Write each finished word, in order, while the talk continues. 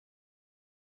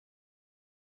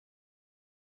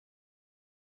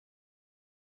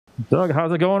Doug,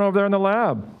 how's it going over there in the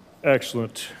lab?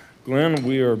 Excellent. Glenn,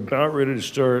 we are about ready to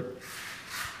start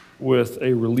with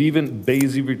a relievant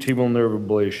basivertebral nerve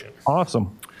ablation.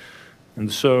 Awesome.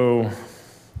 And so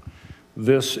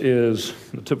this is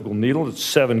the typical needle. It's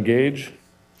 7 gauge.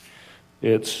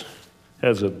 It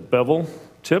has a bevel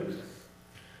tip.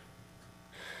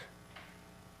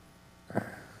 It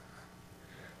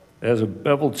has a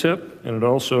bevel tip, and it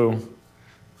also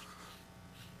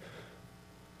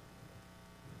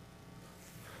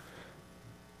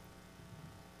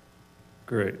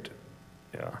great,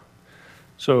 yeah.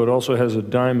 So it also has a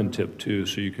diamond tip too,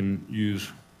 so you can use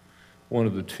one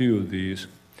of the 2 of these.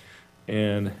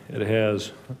 And it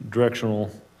has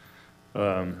directional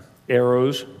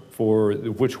arrows for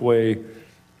which way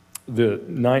the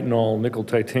nitinol nickel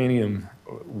titanium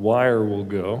wire will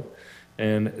go,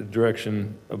 and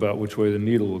direction about which way the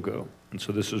needle will go. And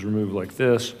so this is removed like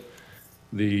this.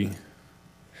 The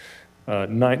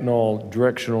nitinol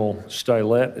directional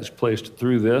stylet is placed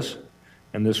through this,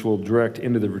 and this will direct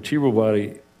into the vertebral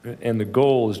body, and the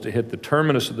goal is to hit the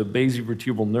terminus of the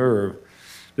basivertebral nerve.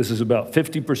 This is about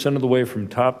 50% of the way from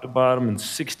top to bottom and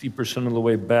 60% of the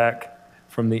way back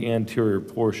from the anterior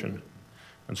portion.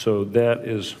 And so that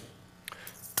is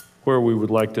where we would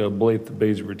like to ablate the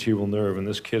basivertebral nerve, and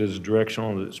this kit is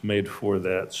directional and it's made for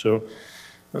that. So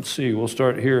let's see, we'll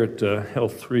start here at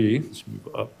L3. Let's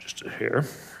move up just a hair.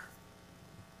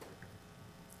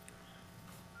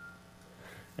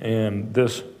 And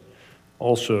this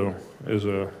also is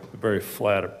a very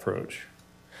flat approach.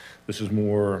 This is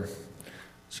more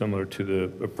similar to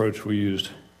the approach we used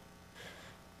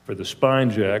for the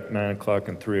spine jack, 9 o'clock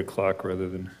and 3 o'clock rather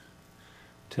than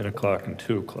 10 o'clock and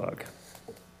 2 o'clock.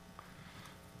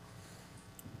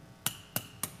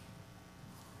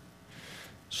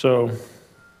 So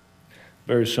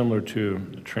very similar to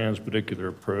the transpedicular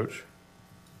approach.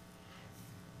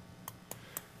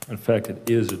 In fact, it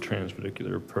is a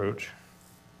transpedicular approach,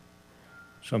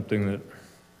 something that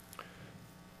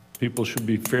people should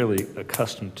be fairly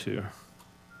accustomed to.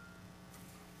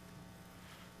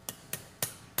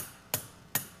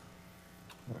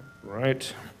 All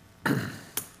right.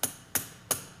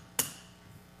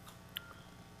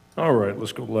 All right,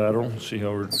 let's go lateral, see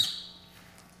how we're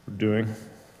doing.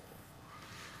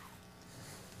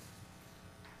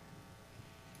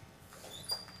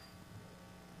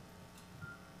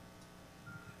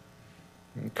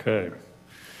 Okay,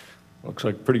 looks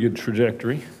like a pretty good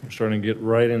trajectory. We're starting to get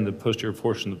right in the posterior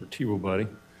portion of the vertebral body.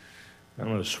 I'm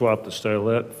going to swap the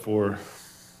stylet for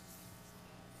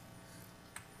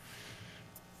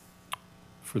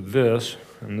this,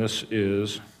 and this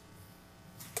is,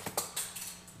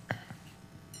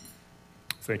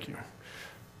 thank you.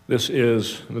 This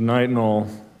is the nitinol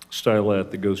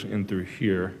stylet that goes in through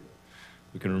here.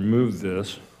 We can remove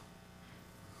this.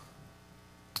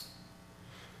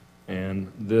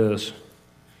 And this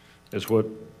is what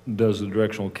does the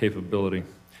directional capability.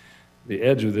 The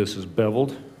edge of this is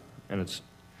beveled, and it's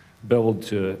beveled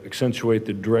to accentuate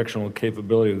the directional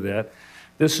capability of that.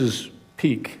 This is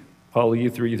PEEK,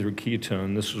 polyether ether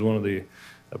ketone. This is one of the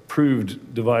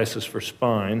approved devices for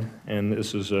spine, and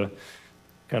this is a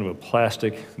kind of a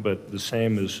plastic, but the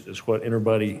same as what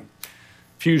interbody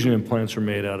fusion implants are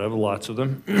made out of, lots of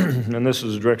them. And this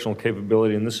is a directional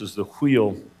capability, and this is the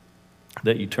wheel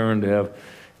that you turn to have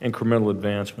incremental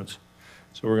advancements.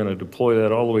 So we're going to deploy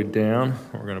that all the way down.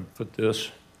 We're going to put this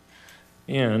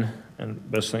in, and the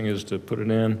best thing is to put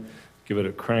it in, give it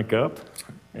a crank up,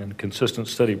 and consistent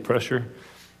steady pressure.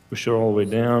 Push it all the way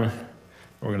down.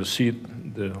 We're going to see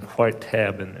the white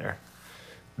tab in there.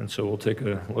 And so we'll take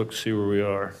a look, see where we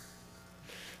are.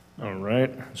 All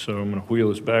right, so I'm going to wheel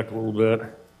this back a little bit.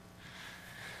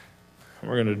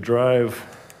 We're going to drive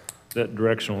that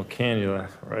directional cannula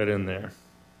right in there.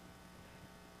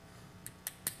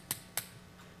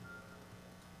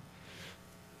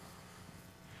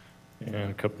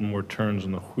 And a couple more turns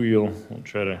on the wheel. We'll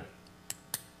try to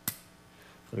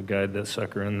guide that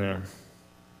sucker in there.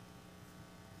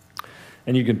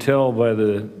 And you can tell by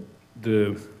the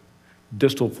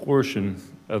distal portion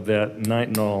of that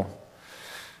nitinol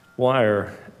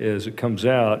wire as it comes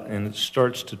out and it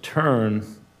starts to turn,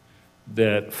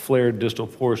 that flared distal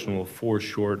portion will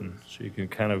foreshorten, so you can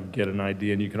kind of get an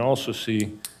idea. And you can also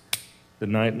see the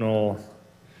nitinol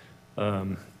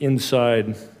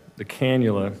inside the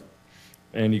cannula,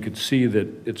 and you can see that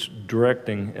it's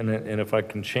directing, and if I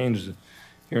can change,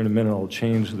 here in a minute I'll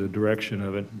change the direction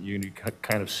of it. You can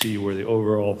kind of see where the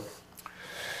overall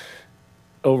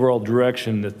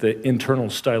direction that the internal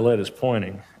stylet is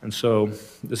pointing. And so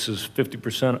this is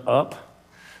 50% up,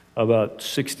 about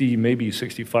 60, maybe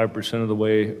 65% of the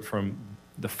way from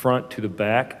the front to the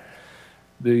back.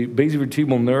 The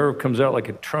basivertebral nerve comes out like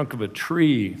a trunk of a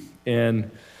tree,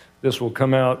 and this will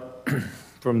come out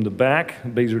from the back. The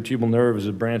basivertebral nerve is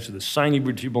a branch of the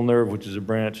sinusovertebral nerve, which is a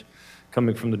branch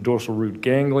coming from the dorsal root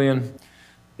ganglion,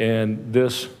 and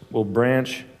this will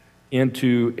branch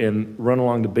into and run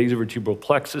along the basivertebral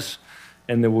plexus,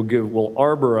 and then will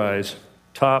arborize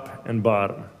top and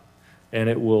bottom, and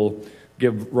it will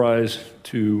give rise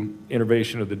to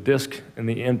innervation of the disc and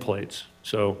the end plates.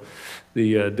 So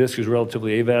the disc is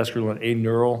relatively avascular and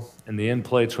aneural, and the end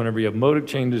plates, whenever you have modic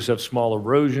changes, have small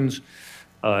erosions,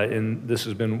 and this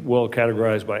has been well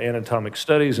categorized by anatomic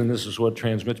studies, and this is what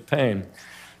transmits pain.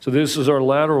 So this is our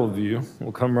lateral view.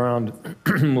 We'll come around,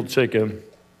 we'll take a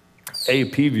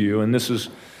AP view, and this is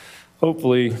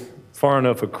hopefully far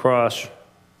enough across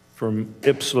from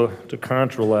ipsa to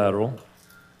contralateral,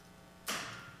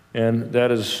 and that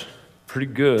is pretty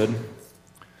good.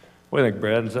 What do you think,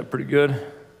 Brad? Is that pretty good?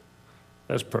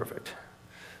 That's perfect.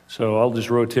 So I'll just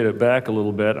rotate it back a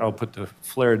little bit. I'll put the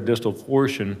flared distal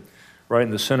portion right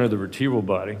in the center of the vertebral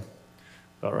body,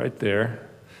 about right there,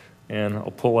 and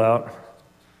I'll pull out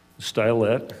the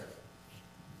stylet,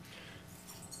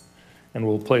 and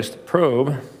we'll place the probe.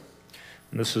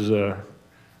 And this is a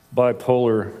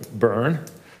bipolar burn.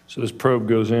 So this probe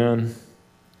goes in,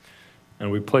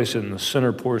 and we place it in the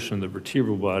center portion of the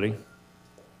vertebral body,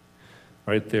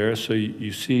 right there. So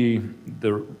you see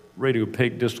the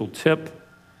radiopaque distal tip,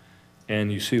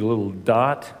 and you see a little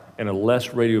dot and a less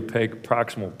radiopaque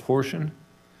proximal portion.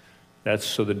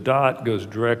 So the dot goes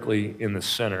directly in the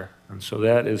center, and so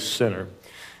that is center.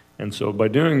 And so by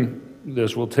doing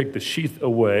this, we'll take the sheath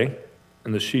away,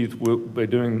 and the sheath,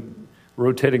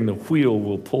 rotating the wheel,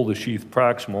 will pull the sheath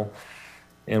proximal,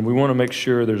 and we want to make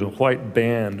sure there's a white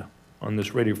band on this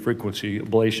radiofrequency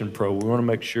ablation probe. We want to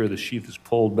make sure the sheath is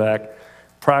pulled back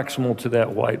proximal to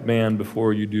that white band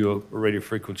before you do a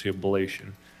radiofrequency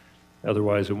ablation.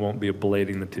 Otherwise, it won't be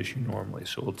ablating the tissue normally.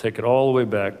 So we'll take it all the way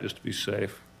back just to be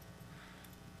safe.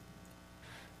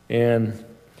 And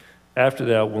after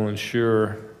that, we'll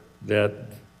ensure that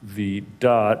the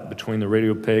dot between the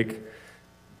radiopaque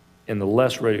and the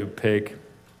less radiopaque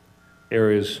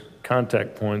areas,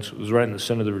 contact points, was right in the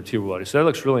center of the vertebral body. So that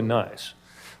looks really nice.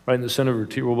 Right in the center of the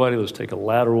vertebral body, let's take a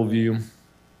lateral view.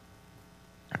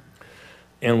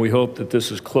 And we hope that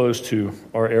this is close to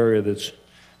our area that's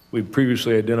we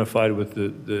previously identified with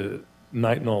the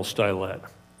nitinol stylet.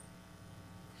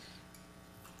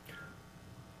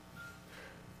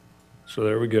 So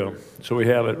there we go. So we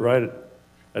have it right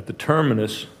at the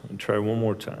terminus. I'll try one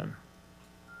more time.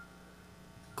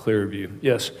 Clear view.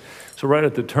 Yes. So right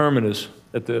at the terminus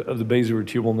of the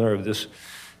basivertebral nerve, this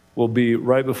will be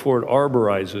right before it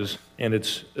arborizes, and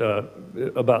it's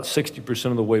about 60%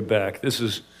 of the way back. This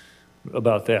is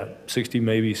about that, 60,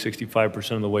 maybe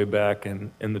 65% of the way back,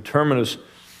 and the terminus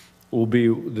will be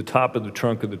the top of the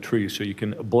trunk of the tree. So you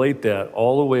can ablate that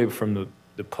all the way from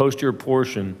the posterior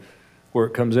portion where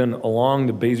it comes in along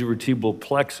the basivertebral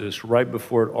plexus right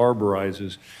before it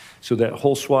arborizes. So that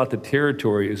whole swath of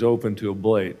territory is open to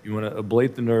ablate. You want to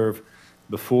ablate the nerve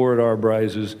before it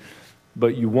arborizes,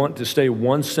 but you want to stay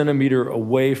 1 centimeter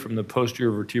away from the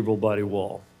posterior vertebral body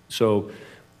wall. So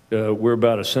we're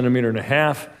about 1.5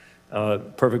 centimeters,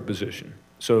 perfect position.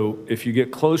 So if you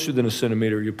get closer than 1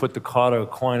 centimeter, you put the cauda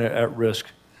equina at risk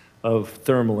of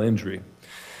thermal injury.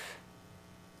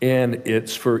 And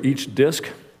it's for each disc.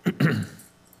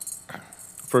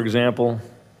 For example,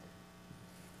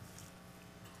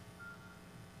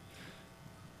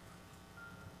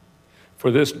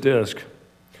 for this disc,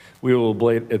 we will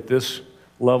ablate at this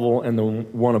level and the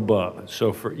one above.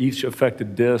 So for each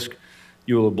affected disc,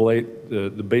 you will ablate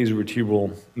the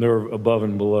basivertebral nerve above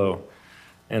and below.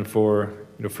 And for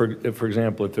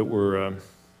example, if it were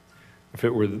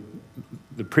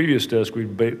the previous disc,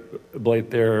 we'd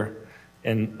ablate there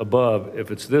and above.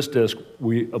 If it's this disc,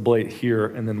 we ablate here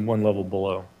and then one level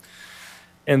below.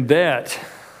 And that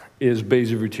is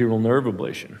basivertebral nerve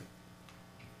ablation.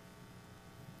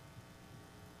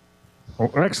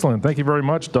 Well, excellent. Thank you very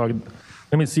much, Doug.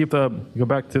 Let me see if go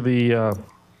back to the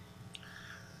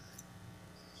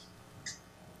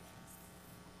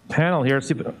panel here,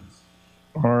 see if the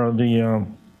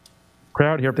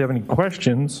crowd here, if they have any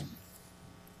questions.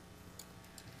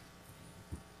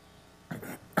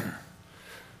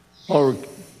 While we're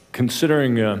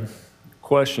considering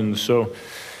questions, so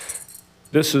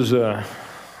this is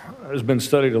has been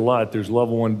studied a lot. There's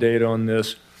level 1 data on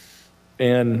this,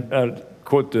 and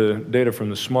quote the data from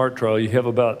the SMART trial, you have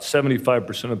about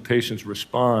 75% of patients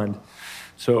respond.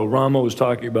 So Ramo was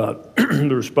talking about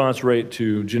the response rate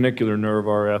to genicular nerve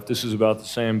RF. This is about the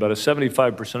same, about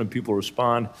 75% of people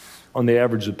respond On the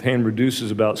average, the pain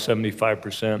reduces about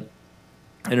 75%,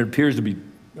 and it appears to be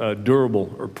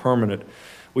durable or permanent.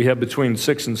 We have between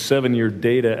 6 and 7 year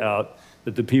data out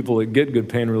that the people that get good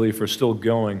pain relief are still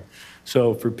going.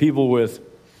 So for people with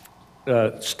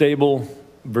stable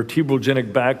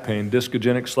vertebrogenic back pain,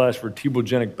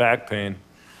 discogenic/vertebrogenic back pain,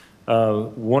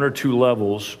 1 or 2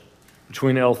 levels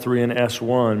between L3 and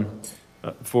S1,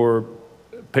 for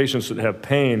patients that have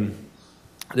pain,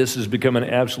 this has become an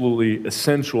absolutely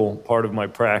essential part of my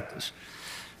practice,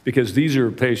 because these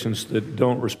are patients that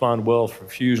don't respond well for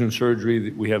fusion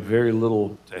surgery. We have very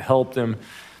little to help them.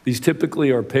 These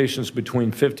typically are patients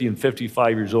between 50 and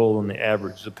 55 years old on the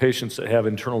average. The patients that have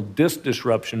internal disc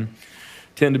disruption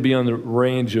tend to be on the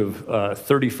range of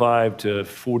 35 to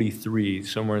 43,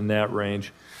 somewhere in that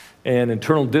range. And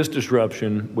internal disc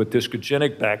disruption with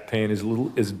discogenic back pain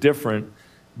is different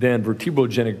than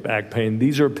vertebrogenic back pain.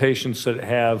 These are patients that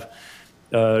have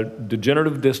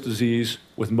degenerative disc disease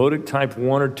with modic type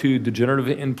 1 or 2 degenerative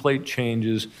end plate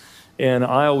changes. And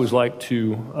I always like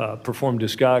to perform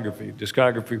discography.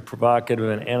 Discography provocative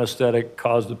and anesthetic,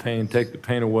 cause the pain, take the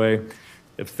pain away.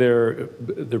 If their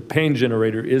pain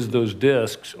generator is those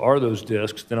discs,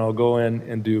 then I'll go in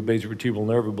and do basivertebral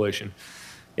nerve ablation.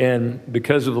 And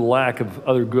because of the lack of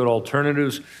other good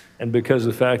alternatives, and because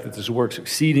of the fact that this works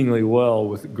exceedingly well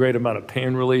with a great amount of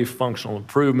pain relief, functional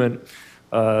improvement,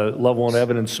 level 1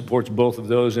 evidence supports both of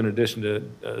those in addition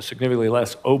to significantly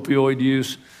less opioid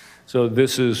use. So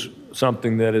this is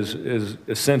something that is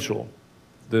essential,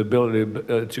 the ability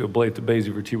to ablate the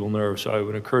basivertebral nerve. So I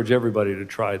would encourage everybody to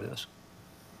try this.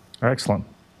 Excellent.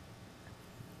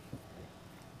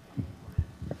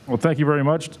 Well, thank you very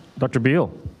much, Dr.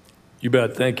 Beall. You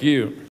bet. Thank you.